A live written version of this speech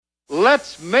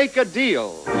Let's make a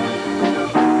deal.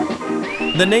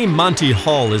 The name Monty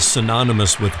Hall is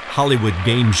synonymous with Hollywood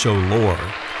game show lore.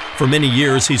 For many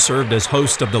years, he served as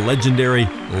host of the legendary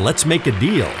Let's Make a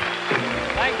Deal.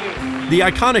 Thank you. The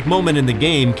iconic moment in the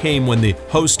game came when the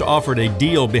host offered a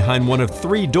deal behind one of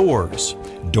three doors: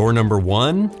 door number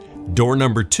 1, door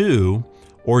number 2,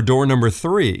 or door number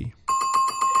 3.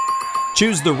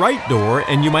 Choose the right door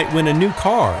and you might win a new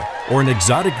car or an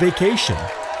exotic vacation.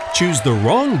 Choose the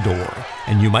wrong door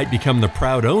and you might become the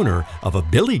proud owner of a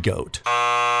billy goat.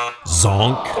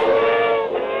 Zonk.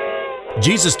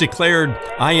 Jesus declared,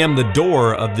 "I am the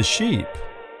door of the sheep."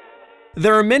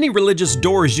 There are many religious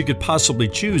doors you could possibly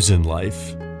choose in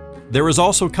life. There is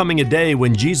also coming a day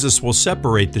when Jesus will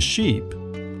separate the sheep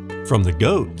from the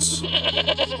goats.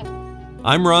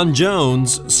 I'm Ron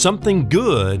Jones. Something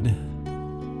Good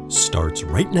starts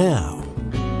right now.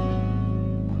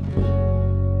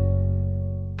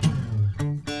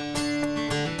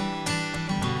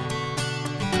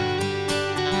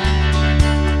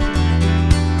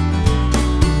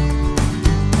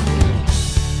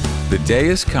 The day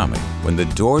is coming when the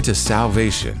door to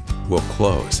salvation will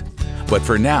close. But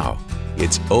for now,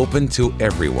 it's open to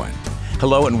everyone.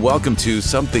 Hello and welcome to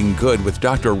Something Good with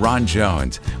Dr. Ron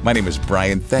Jones. My name is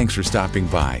Brian. Thanks for stopping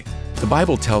by. The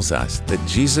Bible tells us that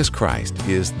Jesus Christ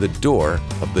is the door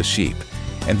of the sheep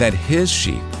and that his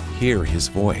sheep hear his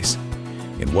voice.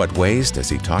 In what ways does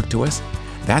he talk to us?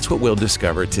 That's what we'll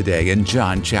discover today in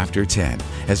John chapter 10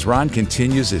 as Ron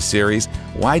continues his series,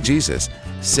 Why Jesus?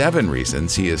 7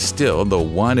 reasons he is still the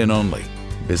one and only.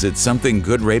 Visit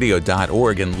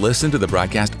somethinggoodradio.org and listen to the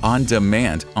broadcast on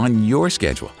demand on your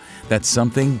schedule. That's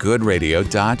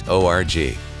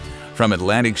somethinggoodradio.org. From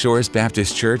Atlantic Shores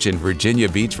Baptist Church in Virginia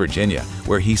Beach, Virginia,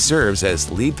 where he serves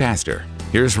as lead pastor,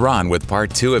 here's Ron with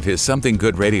part 2 of his Something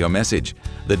Good radio message,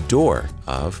 The Door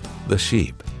of the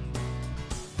Sheep.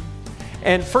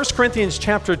 And 1 Corinthians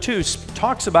chapter 2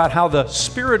 talks about how the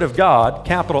Spirit of God,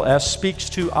 capital S, speaks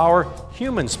to our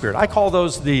human spirit. I call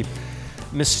those the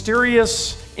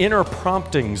mysterious inner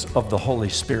promptings of the Holy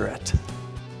Spirit.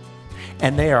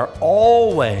 And they are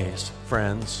always,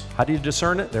 friends, how do you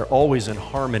discern it? They're always in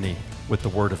harmony with the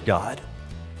Word of God.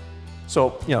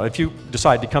 So, if you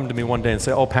decide to come to me one day and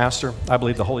say, "Oh, Pastor, I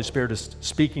believe the Holy Spirit is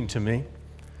speaking to me.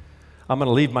 I'm going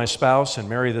to leave my spouse and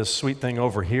marry this sweet thing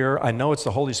over here. I know it's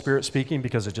the Holy Spirit speaking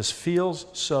because it just feels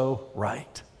so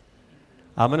right."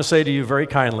 I'm going to say to you very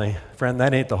kindly, friend,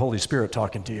 that ain't the Holy Spirit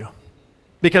talking to you.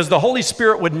 Because the Holy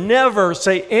Spirit would never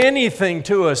say anything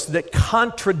to us that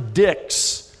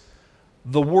contradicts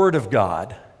the Word of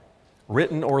God,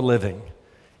 written or living,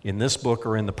 in this book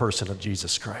or in the person of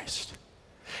Jesus Christ.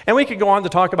 And we could go on to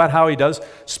talk about how he does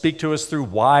speak to us through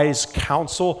wise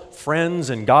counsel, friends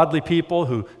and godly people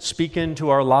who speak into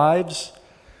our lives.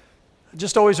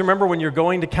 Just always remember when you're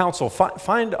going to counsel,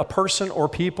 find a person or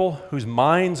people whose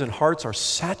minds and hearts are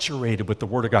saturated with the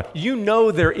Word of God. You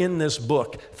know they're in this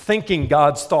book, thinking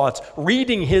God's thoughts,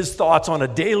 reading His thoughts on a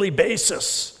daily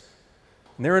basis.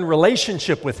 And they're in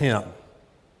relationship with Him.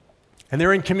 And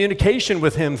they're in communication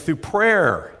with Him through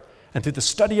prayer and through the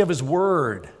study of His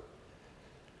Word.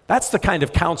 That's the kind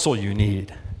of counsel you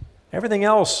need. Everything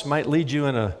else might lead you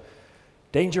in a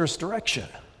dangerous direction.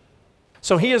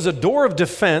 So he is a door of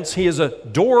defense. He is a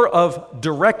door of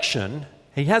direction.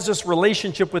 He has this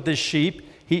relationship with his sheep.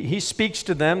 He speaks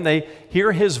to them. They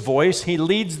hear his voice. He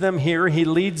leads them here. He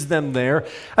leads them there.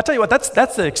 I tell you what,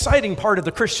 that's the exciting part of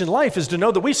the Christian life, is to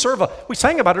know that we serve we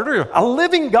sang about it earlier, a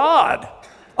living God.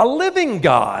 A living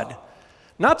God.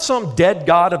 Not some dead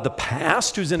God of the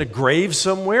past who's in a grave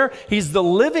somewhere. He's the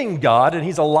living God, and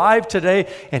he's alive today,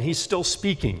 and he's still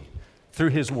speaking through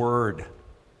his word.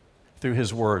 Through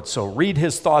his word. So read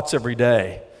his thoughts every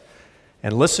day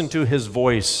and listen to his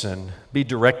voice and be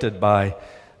directed by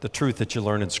the truth that you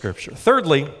learn in Scripture.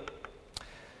 Thirdly,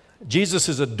 Jesus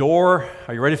is a door,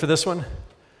 are you ready for this one?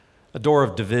 A door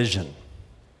of division.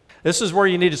 This is where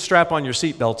you need to strap on your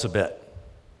seatbelts a bit.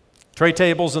 Tray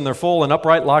tables in their full and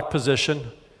upright lock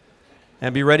position,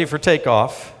 and be ready for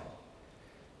takeoff.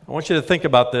 I want you to think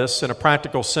about this in a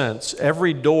practical sense.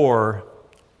 Every door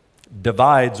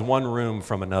divides one room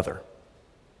from another.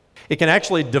 It can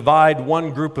actually divide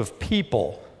one group of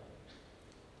people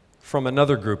from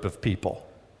another group of people.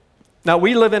 Now,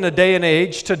 we live in a day and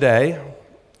age today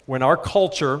when our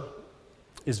culture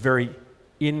is very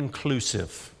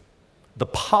inclusive. The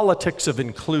politics of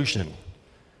inclusion.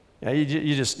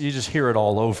 You just hear it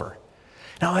all over.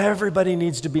 Now everybody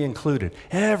needs to be included.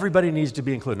 Everybody needs to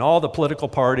be included. And all the political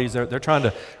parties, they're trying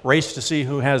to race to see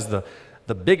who has the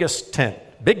biggest tent.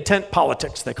 Big tent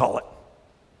politics, they call it.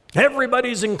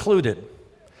 Everybody's included.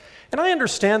 And I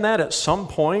understand that at some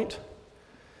point,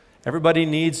 everybody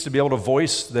needs to be able to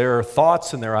voice their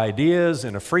thoughts and their ideas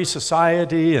in a free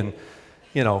society, and,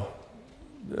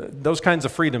 those kinds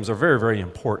of freedoms are very, very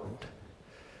important.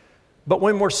 But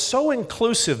when we're so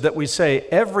inclusive that we say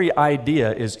every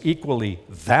idea is equally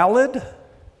valid,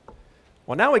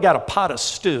 well, now we got a pot of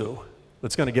stew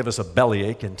that's going to give us a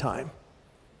bellyache in time.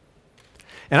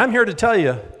 And I'm here to tell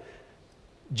you,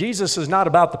 Jesus is not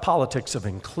about the politics of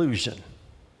inclusion.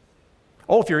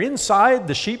 Oh, if you're inside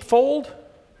the sheepfold,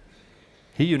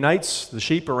 he unites the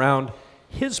sheep around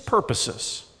his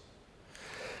purposes.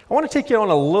 I want to take you on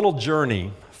a little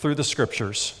journey through the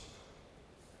scriptures.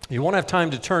 You won't have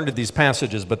time to turn to these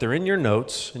passages, but they're in your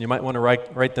notes, and you might want to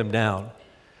write them down.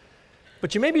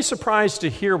 But you may be surprised to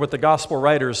hear what the gospel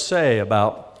writers say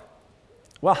about,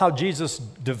 how Jesus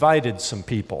divided some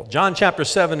people. John chapter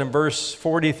 7 and verse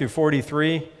 40 through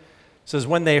 43 says,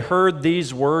 when they heard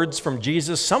these words from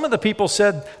Jesus, some of the people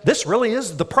said, this really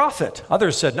is the prophet.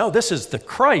 Others said, no, this is the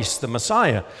Christ, the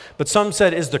Messiah. But some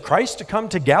said, is the Christ to come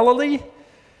to Galilee?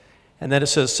 And then it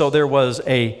says, so there was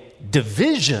a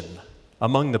division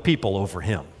among the people over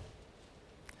him.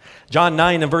 John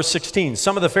 9 and verse 16,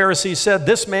 some of the Pharisees said,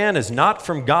 this man is not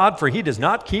from God, for he does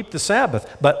not keep the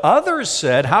Sabbath. But others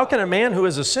said, how can a man who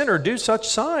is a sinner do such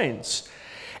signs?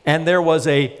 And there was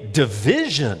a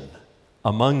division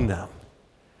among them.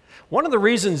 One of the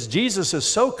reasons Jesus is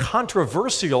so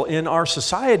controversial in our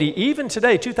society, even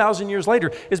today, 2,000 years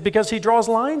later, is because he draws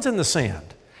lines in the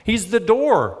sand. He's the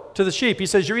door to the sheep. He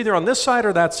says, you're either on this side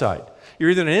or that side. You're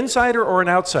either an insider or an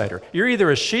outsider. You're either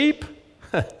a sheep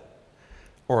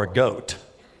or a goat.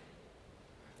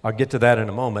 I'll get to that in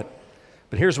a moment.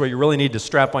 But here's where you really need to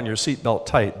strap on your seatbelt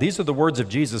tight. These are the words of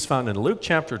Jesus found in Luke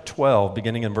chapter 12,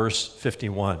 beginning in verse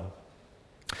 51.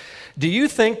 Do you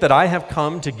think that I have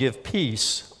come to give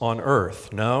peace on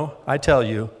earth? No, I tell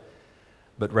you,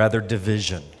 but rather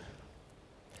division.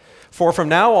 For from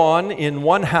now on, in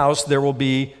one house there will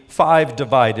be 5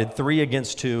 divided, 3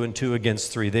 against 2 and 2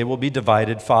 against 3. They will be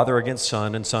divided, father against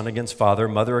son and son against father,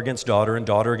 mother against daughter and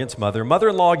daughter against mother,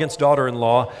 mother-in-law against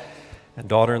daughter-in-law, and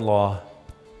daughter-in-law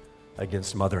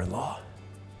against mother-in-law.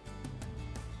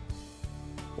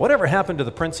 Whatever happened to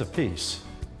the Prince of Peace?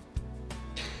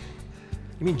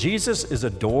 You mean Jesus is a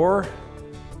door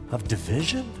of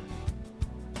division?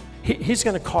 He's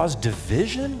going to cause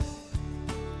division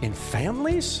in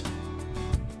families?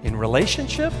 In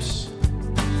relationships?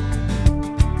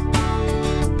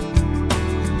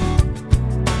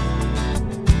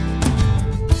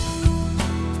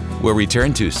 We'll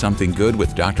return to Something Good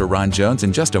with Dr. Ron Jones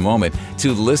in just a moment.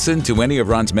 To listen to any of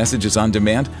Ron's messages on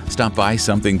demand, stop by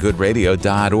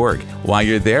somethinggoodradio.org. While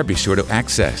you're there, be sure to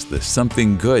access the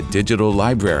Something Good digital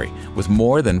library with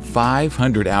more than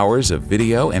 500 hours of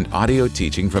video and audio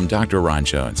teaching from Dr. Ron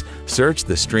Jones. Search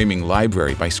the streaming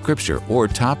library by scripture or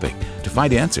topic to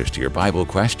find answers to your Bible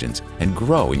questions and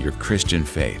grow in your Christian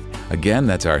faith. Again,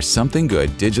 that's our Something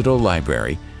Good digital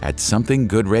library at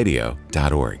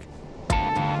somethinggoodradio.org.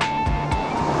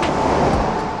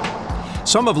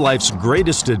 Some of life's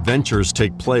greatest adventures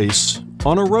take place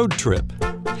on a road trip.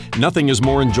 Nothing is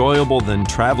more enjoyable than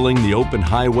traveling the open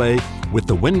highway with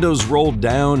the windows rolled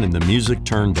down and the music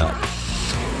turned up.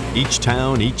 Each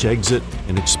town, each exit,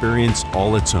 an experience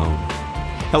all its own.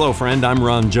 Hello, friend. I'm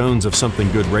Ron Jones of Something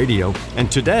Good Radio,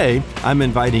 and today I'm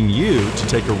inviting you to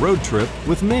take a road trip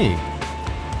with me.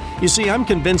 You see, I'm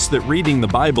convinced that reading the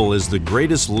Bible is the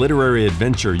greatest literary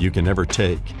adventure you can ever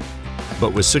take.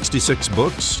 But with 66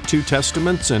 books, 2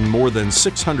 testaments, and more than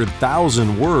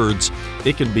 600,000 words,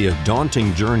 it can be a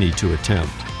daunting journey to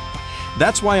attempt.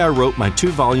 That's why I wrote my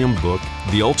 2-volume book,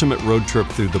 The Ultimate Road Trip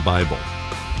Through the Bible,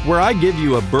 where I give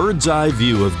you a bird's eye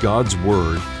view of God's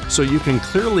Word so you can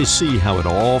clearly see how it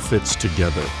all fits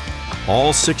together.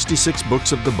 All 66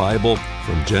 books of the Bible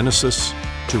from Genesis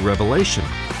to Revelation.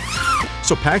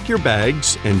 So pack your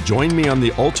bags and join me on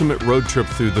the ultimate road trip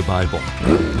through the Bible.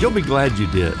 You'll be glad you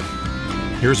did.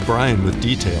 Here's Brian with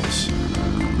details.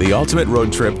 The Ultimate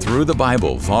Road Trip Through the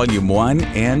Bible, Volume 1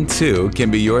 and 2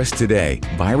 can be yours today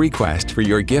by request for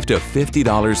your gift of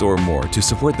 $50 or more to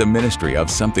support the ministry of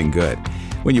Something Good.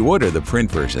 When you order the print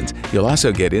versions, you'll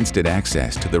also get instant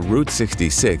access to the Route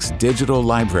 66 Digital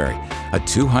Library, a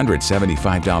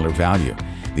 $275 value.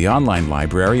 The online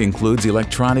library includes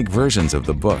electronic versions of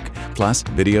the book, plus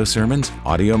video sermons,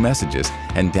 audio messages,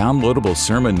 and downloadable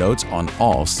sermon notes on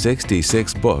all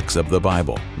 66 books of the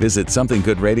Bible. Visit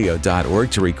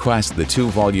somethinggoodradio.org to request the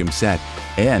 2-volume set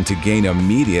and to gain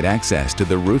immediate access to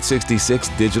the Route 66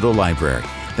 Digital Library.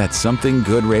 That's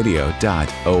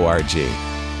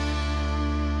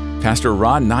somethinggoodradio.org. Pastor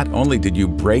Ron, not only did you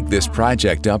break this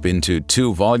project up into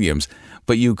 2 volumes,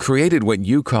 but you created what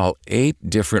you call 8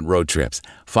 different road trips,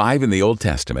 5 in the Old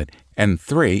Testament and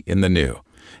 3 in the New.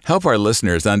 Help our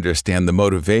listeners understand the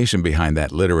motivation behind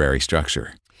that literary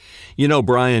structure. You know,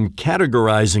 Brian,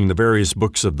 categorizing the various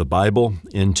books of the Bible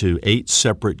into 8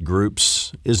 separate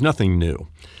groups is nothing new.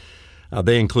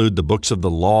 They include the books of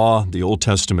the law, the Old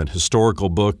Testament historical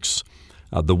books,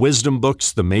 the wisdom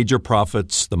books, the major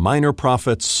prophets, the minor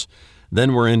prophets.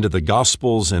 Then we're into the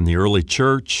Gospels and the early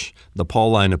church, the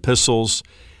Pauline epistles,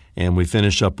 and we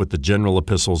finish up with the general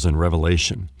epistles and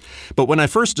Revelation. But when I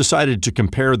first decided to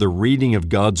compare the reading of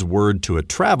God's Word to a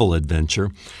travel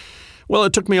adventure, well,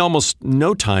 it took me almost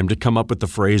no time to come up with the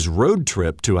phrase road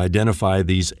trip to identify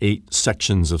these 8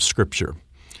 sections of Scripture.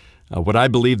 What I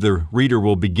believe the reader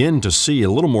will begin to see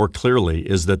a little more clearly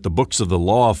is that the books of the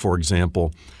law, for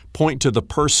example, point to the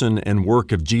person and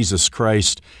work of Jesus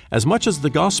Christ as much as the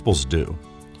Gospels do.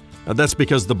 That's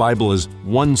because the Bible is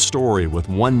one story with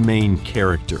one main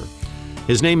character.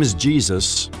 His name is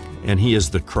Jesus, and he is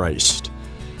the Christ.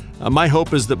 My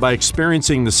hope is that by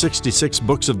experiencing the 66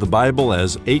 books of the Bible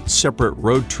as 8 separate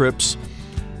road trips,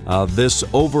 this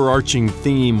overarching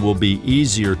theme will be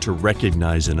easier to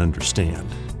recognize and understand.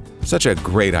 Such a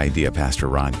great idea, Pastor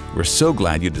Ron. We're so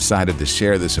glad you decided to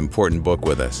share this important book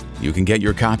with us. You can get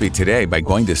your copy today by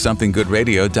going to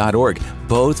somethinggoodradio.org.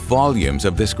 Both volumes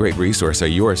of this great resource are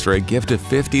yours for a gift of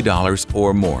 $50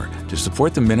 or more to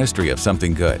support the ministry of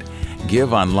Something Good.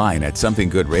 Give online at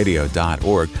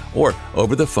somethinggoodradio.org or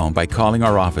over the phone by calling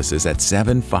our offices at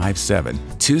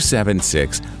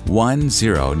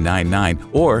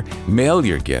 757-276-1099 or mail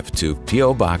your gift to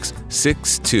P.O. Box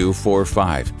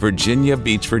 6245, Virginia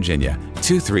Beach, Virginia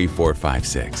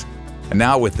 23456. And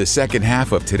now with the second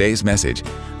half of today's message,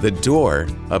 The Door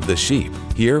of the Sheep.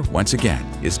 Here, once again,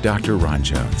 is Dr. Ron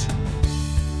Jones.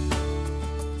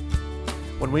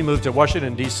 When we moved to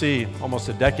Washington, D.C. almost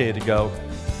a decade ago,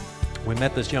 we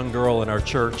met this young girl in our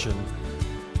church, and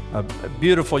a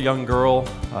beautiful young girl.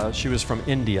 She was from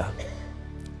India,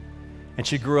 and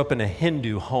she grew up in a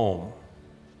Hindu home.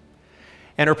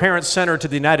 And her parents sent her to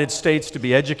the United States to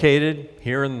be educated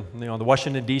here in the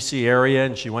Washington, D.C. area,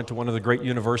 and she went to one of the great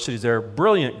universities there.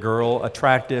 Brilliant girl,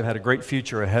 attractive, had a great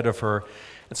future ahead of her.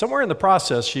 And somewhere in the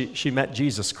process, she met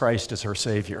Jesus Christ as her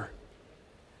Savior.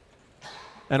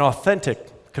 An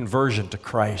authentic conversion to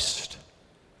Christ.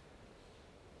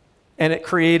 And it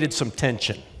created some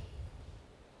tension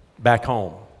back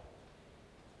home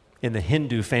in the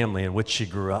Hindu family in which she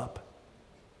grew up.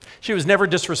 She was never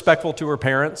disrespectful to her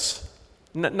parents,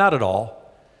 not at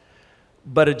all,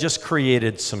 but it just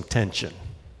created some tension.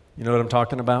 You know what I'm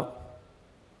talking about?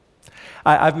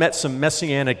 I've met some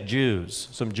Messianic Jews,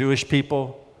 some Jewish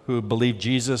people who believe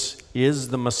Jesus is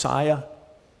the Messiah,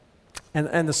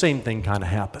 and the same thing kind of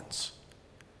happens.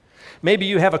 Maybe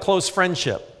you have a close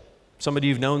friendship, somebody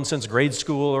you've known since grade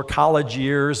school or college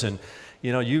years, and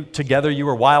you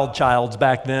were wild childs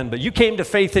back then, but you came to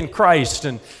faith in Christ,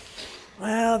 and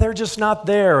well, they're just not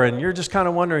there, and you're just kind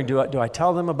of wondering, do I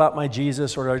tell them about my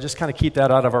Jesus, or do I just kind of keep that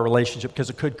out of our relationship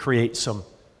because it could create some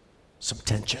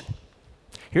tension?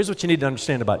 Here's what you need to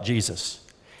understand about Jesus.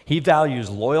 He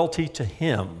values loyalty to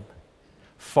him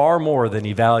far more than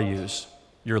he values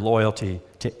your loyalty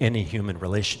to any human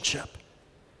relationship.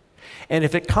 And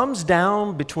if it comes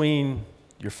down between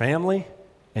your family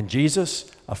and Jesus,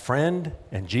 a friend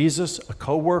and Jesus, a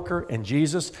coworker and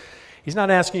Jesus, he's not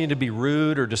asking you to be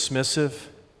rude or dismissive,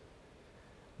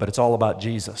 but it's all about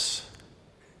Jesus.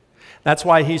 That's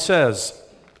why he says,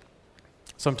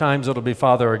 sometimes it'll be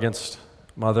father against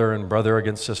mother and brother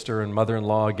against sister and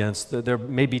mother-in-law against, there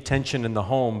may be tension in the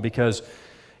home because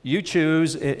you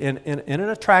choose in an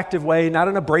attractive way, not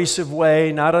an abrasive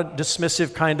way, not a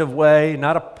dismissive kind of way,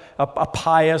 not a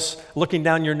pious, looking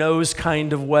down your nose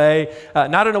kind of way,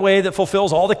 not in a way that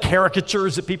fulfills all the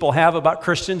caricatures that people have about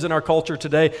Christians in our culture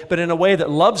today, but in a way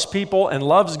that loves people and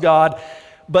loves God,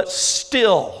 but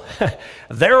still,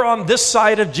 they're on this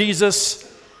side of Jesus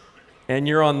and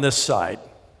you're on this side.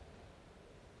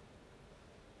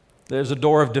 There's a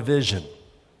door of division.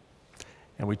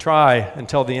 And we try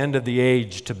until the end of the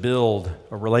age to build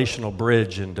a relational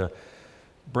bridge and to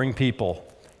bring people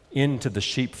into the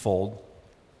sheepfold.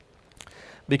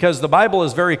 Because the Bible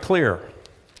is very clear.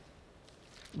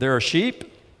 There are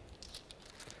sheep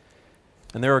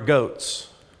and there are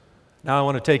goats. Now I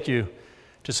want to take you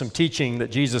to some teaching that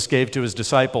Jesus gave to his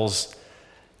disciples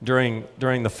during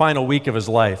the final week of his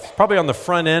life. Probably on the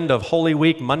front end of Holy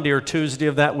Week, Monday or Tuesday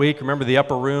of that week. Remember the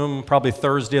upper room, probably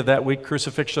Thursday of that week,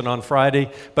 crucifixion on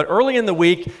Friday. But early in the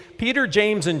week, Peter,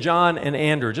 James, and John and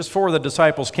Andrew, just four of the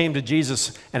disciples, came to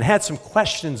Jesus and had some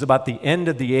questions about the end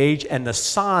of the age and the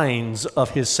signs of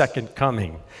his second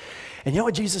coming. And you know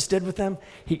what Jesus did with them?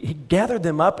 He gathered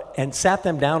them up and sat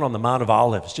them down on the Mount of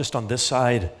Olives, just on this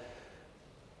side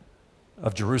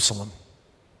of Jerusalem.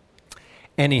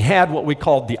 And he had what we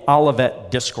called the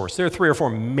Olivet Discourse. There are 3 or 4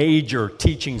 major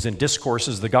teachings and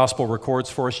discourses the gospel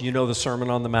records for us. You know the Sermon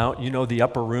on the Mount. You know the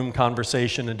upper room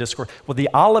conversation and discourse. Well, the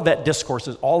Olivet Discourse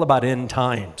is all about end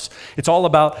times. It's all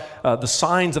about the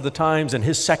signs of the times and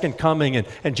his second coming.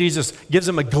 And Jesus gives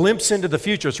them a glimpse into the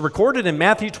future. It's recorded in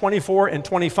Matthew 24 and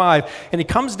 25. And he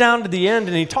comes down to the end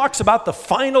and he talks about the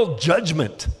final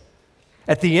judgment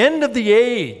at the end of the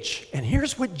age. And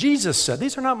here's what Jesus said.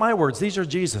 These are not my words. These are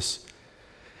Jesus.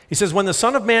 He says, when the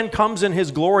Son of Man comes in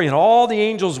his glory and all the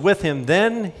angels with him,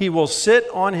 then he will sit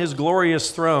on his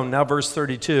glorious throne. Now verse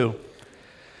 32.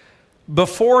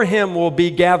 Before him will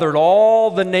be gathered all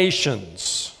the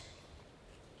nations,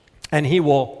 and he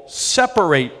will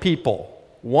separate people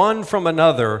one from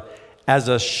another as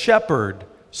a shepherd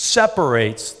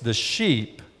separates the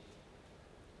sheep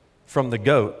from the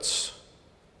goats.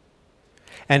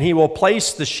 And he will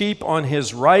place the sheep on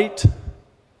his right,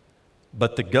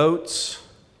 but the goats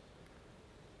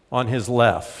on his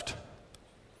left.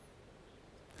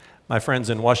 My friends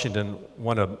in Washington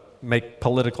want to make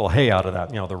political hay out of that.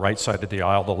 You know, the right side of the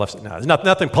aisle, the left side. No, there's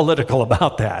nothing political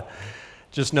about that.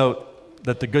 Just note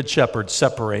that the good shepherd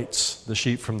separates the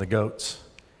sheep from the goats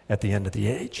at the end of the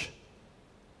age.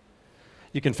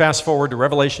 You can fast forward to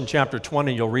Revelation chapter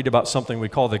 20. You'll read about something we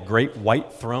call the Great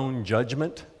White Throne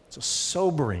Judgment. It's a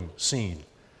sobering scene,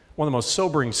 one of the most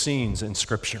sobering scenes in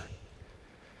Scripture,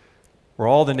 where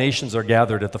all the nations are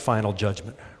gathered at the final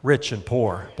judgment, rich and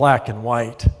poor, black and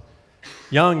white,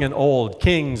 young and old,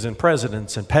 kings and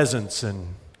presidents and peasants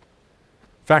and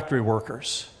factory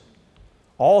workers,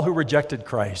 all who rejected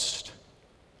Christ.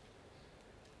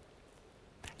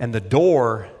 And the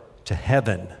door to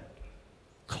heaven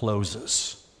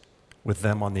closes with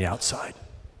them on the outside.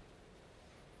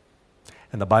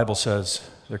 And the Bible says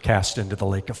they're cast into the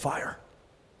lake of fire.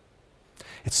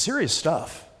 It's serious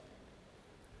stuff.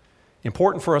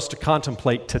 Important for us to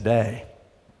contemplate today.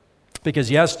 Because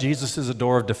yes, Jesus is a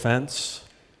door of defense.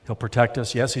 He'll protect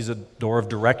us. Yes, he's a door of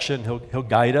direction. He'll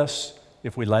guide us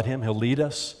if we let him. He'll lead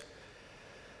us.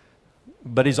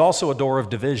 But he's also a door of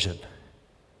division.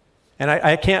 And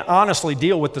I can't honestly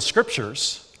deal with the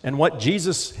scriptures and what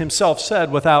Jesus himself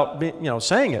said without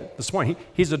saying it this morning.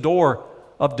 He's a door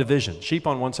of division. Sheep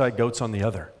on one side, goats on the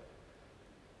other.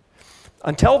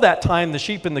 Until that time, the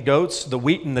sheep and the goats, the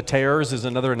wheat and the tares is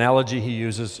another analogy he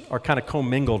uses, are kind of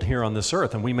commingled here on this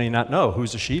earth. And we may not know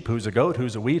who's a sheep, who's a goat,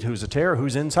 who's a wheat, who's a tare,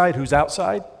 who's inside, who's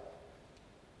outside.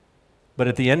 But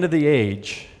at the end of the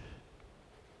age,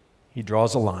 he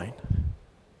draws a line.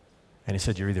 And he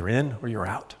said, you're either in or you're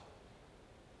out.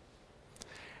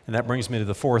 And that brings me to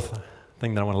the fourth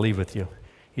thing that I want to leave with you.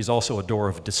 He's also a door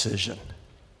of decision.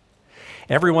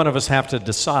 Every one of us have to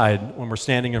decide when we're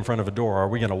standing in front of a door, are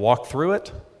we going to walk through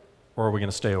it or are we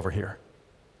going to stay over here?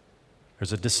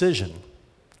 There's a decision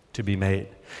to be made. Do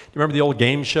you remember the old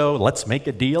game show, Let's Make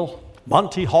a Deal?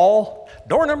 Monty Hall,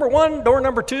 door number 1, door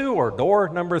number 2, or door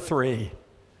number 3?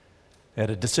 They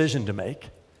had a decision to make.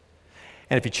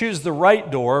 And if you choose the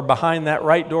right door, behind that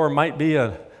right door might be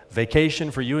a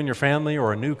vacation for you and your family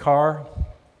or a new car.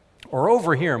 Or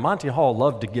over here, Monty Hall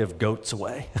loved to give goats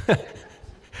away.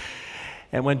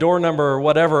 And when door number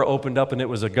whatever opened up and it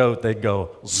was a goat, they'd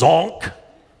go, zonk.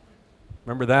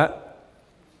 Remember that?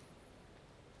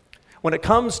 When it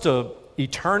comes to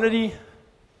eternity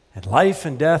and life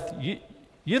and death,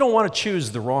 you don't want to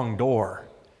choose the wrong door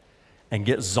and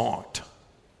get zonked.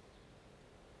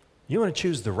 You want to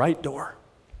choose the right door.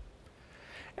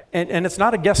 And it's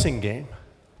not a guessing game,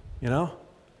 you know?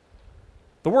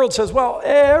 The world says, well,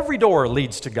 every door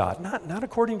leads to God. Not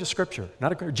according to Scripture.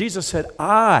 Jesus said,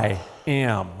 I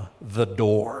am the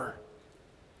door.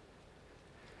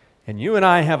 And you and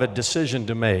I have a decision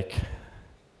to make.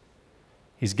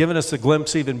 He's given us a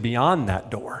glimpse even beyond that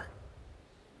door.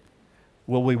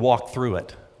 Will we walk through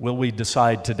it? Will we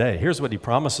decide today? Here's what he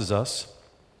promises us.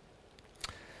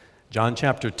 John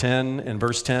chapter 10 and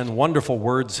verse 10, wonderful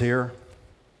words here.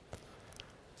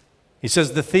 He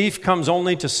says, the thief comes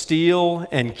only to steal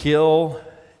and kill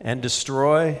and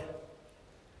destroy.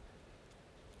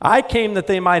 I came that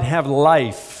they might have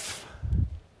life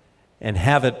and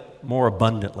have it more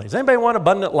abundantly. Does anybody want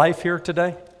abundant life here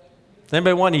today? Does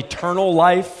anybody want eternal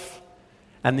life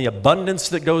and the abundance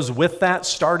that goes with that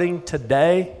starting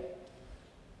today,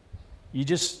 you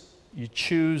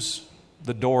choose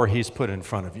the door He's put in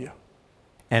front of you.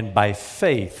 And by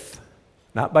faith,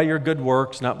 not by your good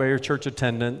works, not by your church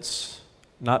attendance,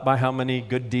 not by how many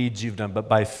good deeds you've done, but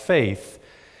by faith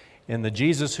in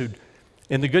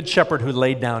in the Good Shepherd who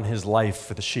laid down His life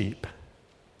for the sheep.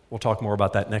 We'll talk more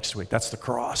about that next week. That's the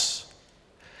cross.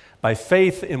 By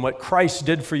faith in what Christ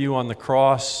did for you on the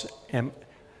cross, and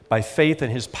by faith in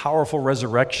His powerful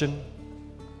resurrection,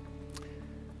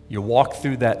 you walk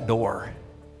through that door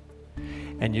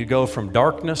and you go from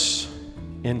darkness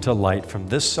into light, from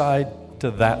this side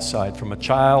to that side, from a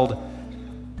child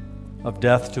of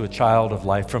death to a child of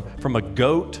life, from a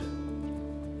goat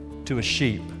to a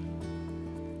sheep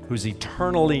who's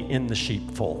eternally in the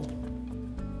sheepfold.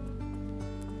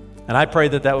 And I pray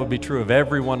that would be true of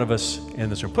every one of us in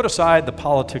this room. Put aside the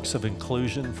politics of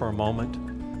inclusion for a moment,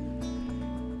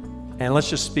 and let's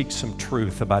just speak some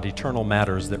truth about eternal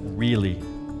matters that really,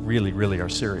 really, really are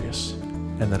serious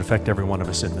and that affect every one of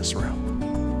us in this room.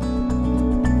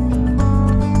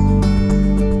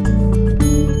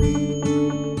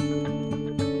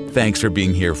 Thanks for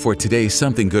being here for today's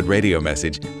Something Good radio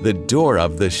message, The Door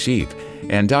of the Sheep.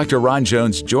 And Dr. Ron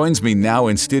Jones joins me now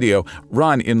in studio.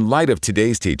 Ron, in light of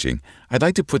today's teaching, I'd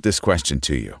like to put this question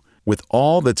to you. With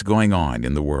all that's going on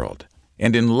in the world,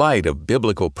 and in light of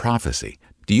biblical prophecy,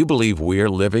 do you believe we're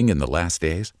living in the last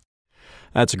days?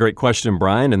 That's a great question,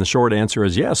 Brian, and the short answer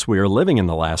is yes, we are living in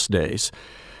the last days.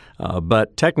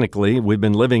 But technically, we've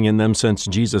been living in them since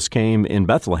Jesus came in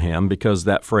Bethlehem, because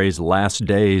that phrase, last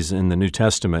days, in the New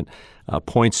Testament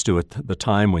points to the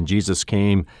time when Jesus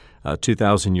came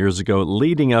 2,000 years ago,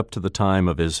 leading up to the time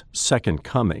of His second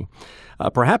coming.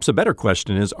 Perhaps a better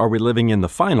question is, are we living in the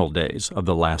final days of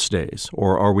the last days,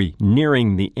 or are we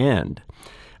nearing the end?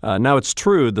 Now, it's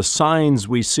true, the signs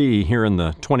we see here in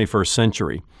the 21st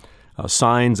century,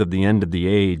 signs of the end of the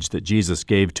age that Jesus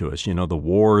gave to us, the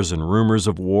wars and rumors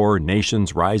of war,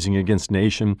 nations rising against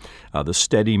nation, the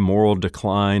steady moral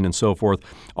decline, and so forth.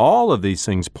 All of these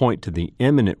things point to the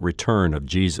imminent return of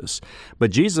Jesus. But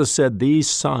Jesus said these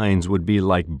signs would be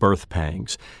like birth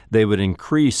pangs. They would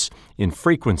increase in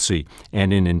frequency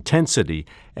and in intensity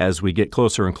as we get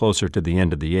closer and closer to the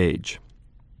end of the age.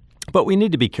 But we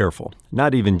need to be careful.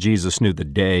 Not even Jesus knew the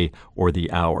day or the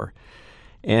hour.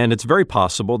 And it's very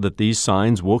possible that these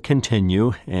signs will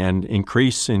continue and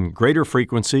increase in greater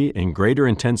frequency and greater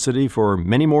intensity for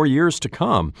many more years to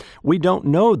come. We don't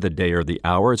know the day or the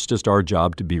hour. It's just our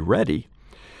job to be ready.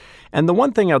 And the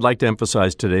one thing I'd like to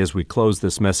emphasize today as we close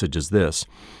this message is this.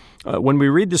 When we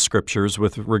read the Scriptures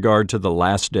with regard to the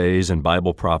last days and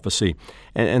Bible prophecy,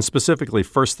 and specifically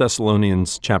 1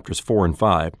 Thessalonians chapters 4 and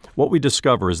 5, what we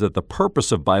discover is that the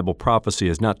purpose of Bible prophecy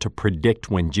is not to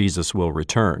predict when Jesus will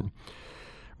return.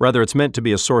 Rather, it's meant to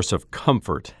be a source of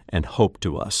comfort and hope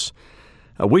to us.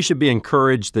 We should be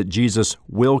encouraged that Jesus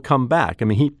will come back.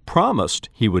 He promised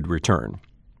He would return,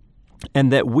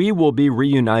 and that we will be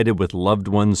reunited with loved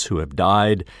ones who have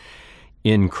died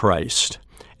in Christ.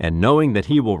 And knowing that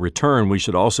He will return, we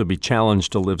should also be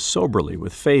challenged to live soberly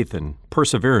with faith and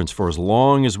perseverance for as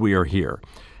long as we are here.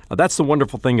 That's the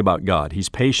wonderful thing about God. He's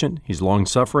patient. He's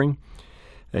long-suffering.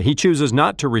 He chooses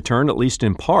not to return, at least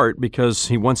in part, because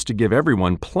He wants to give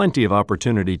everyone plenty of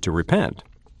opportunity to repent.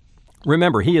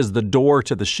 Remember, He is the door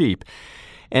to the sheep,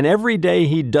 and every day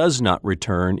He does not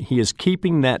return, He is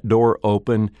keeping that door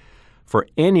open for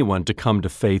anyone to come to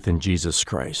faith in Jesus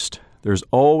Christ. There's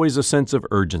always a sense of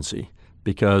urgency,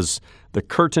 because the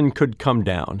curtain could come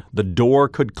down, the door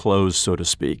could close, so to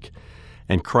speak,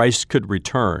 and Christ could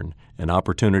return, and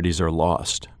opportunities are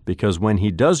lost, because when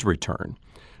He does return,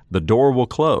 the door will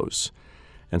close.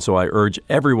 And so I urge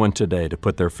everyone today to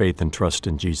put their faith and trust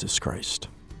in Jesus Christ.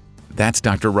 That's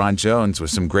Dr. Ron Jones with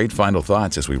some great final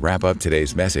thoughts as we wrap up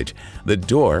today's message, The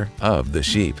Door of the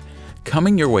Sheep.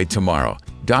 Coming your way tomorrow,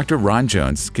 Dr. Ron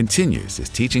Jones continues his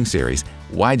teaching series,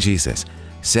 Why Jesus?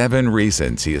 7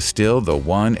 Reasons He is Still the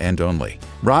One and Only.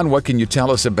 Ron, what can you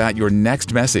tell us about your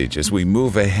next message as we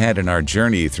move ahead in our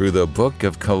journey through the book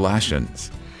of Colossians?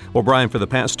 Well, Brian, for the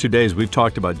past 2 days, we've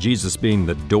talked about Jesus being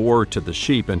the door to the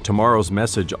sheep, and tomorrow's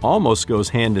message almost goes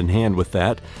hand in hand with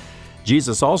that.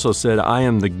 Jesus also said, I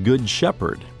am the good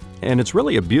shepherd. And it's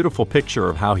really a beautiful picture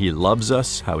of how He loves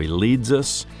us, how He leads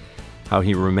us, how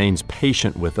He remains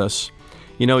patient with us.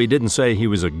 He didn't say He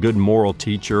was a good moral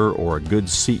teacher or a good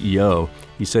CEO.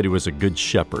 He said He was a good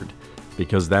shepherd,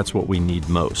 because that's what we need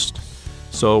most.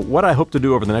 So what I hope to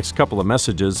do over the next couple of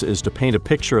messages is to paint a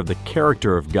picture of the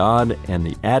character of God and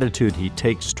the attitude He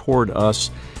takes toward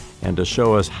us, and to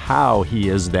show us how He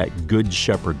is that good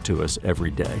shepherd to us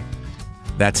every day.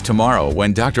 That's tomorrow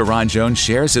when Dr. Ron Jones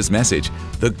shares his message,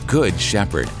 The Good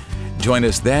Shepherd. Join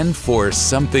us then for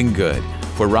Something Good.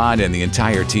 For Ron and the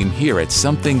entire team here at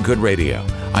Something Good Radio,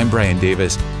 I'm Brian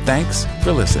Davis. Thanks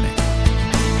for listening.